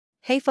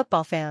Hey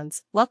football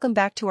fans, welcome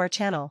back to our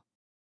channel.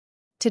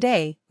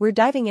 Today, we're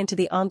diving into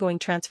the ongoing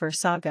transfer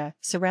saga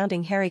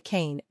surrounding Harry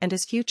Kane and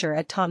his future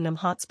at Tottenham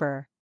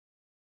Hotspur.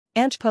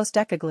 Ange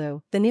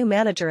Postecoglou, the new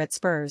manager at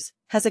Spurs,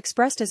 has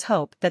expressed his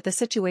hope that the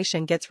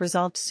situation gets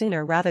resolved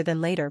sooner rather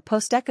than later.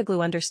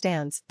 Postecoglou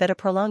understands that a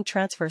prolonged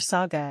transfer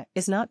saga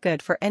is not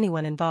good for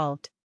anyone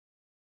involved.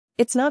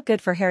 It's not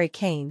good for Harry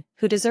Kane,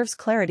 who deserves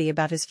clarity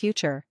about his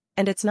future,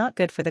 and it's not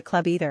good for the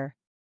club either.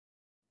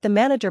 The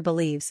manager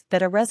believes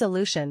that a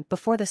resolution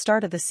before the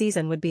start of the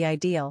season would be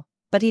ideal,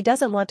 but he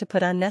doesn't want to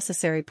put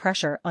unnecessary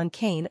pressure on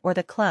Kane or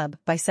the club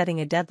by setting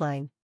a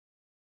deadline.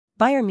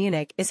 Bayern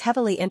Munich is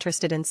heavily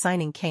interested in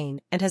signing Kane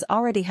and has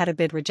already had a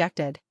bid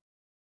rejected.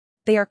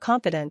 They are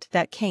confident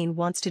that Kane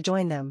wants to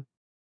join them.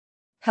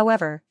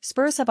 However,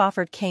 Spurs have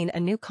offered Kane a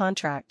new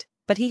contract,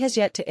 but he has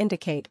yet to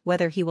indicate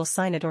whether he will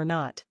sign it or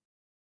not.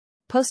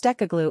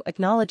 Postecoglou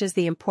acknowledges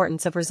the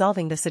importance of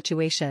resolving the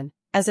situation,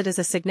 as it is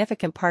a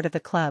significant part of the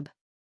club.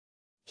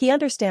 He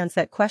understands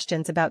that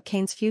questions about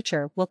Kane's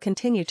future will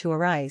continue to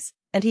arise,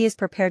 and he is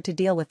prepared to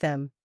deal with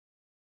them.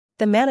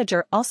 The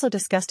manager also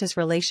discussed his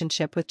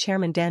relationship with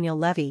chairman Daniel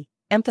Levy,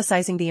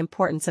 emphasizing the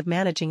importance of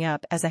managing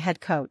up as a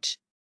head coach.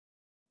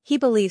 He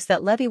believes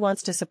that Levy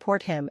wants to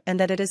support him and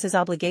that it is his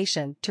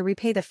obligation to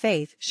repay the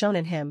faith shown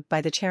in him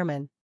by the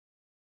chairman.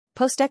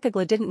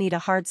 Postecoglou didn't need a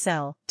hard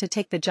sell to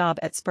take the job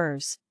at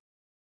Spurs.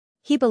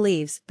 He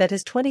believes that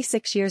his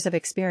 26 years of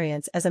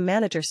experience as a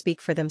manager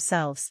speak for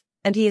themselves,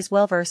 and he is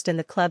well versed in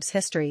the club's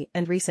history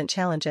and recent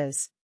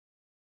challenges.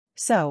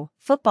 So,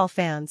 football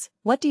fans,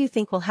 what do you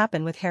think will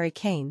happen with Harry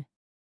Kane?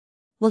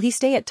 Will he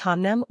stay at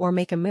Tottenham or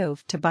make a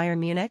move to Bayern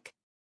Munich?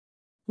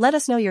 Let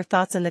us know your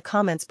thoughts in the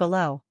comments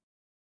below.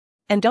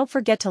 And don't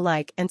forget to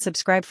like and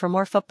subscribe for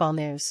more football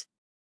news.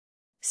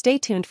 Stay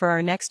tuned for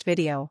our next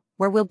video,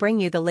 where we'll bring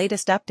you the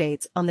latest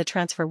updates on the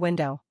transfer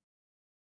window.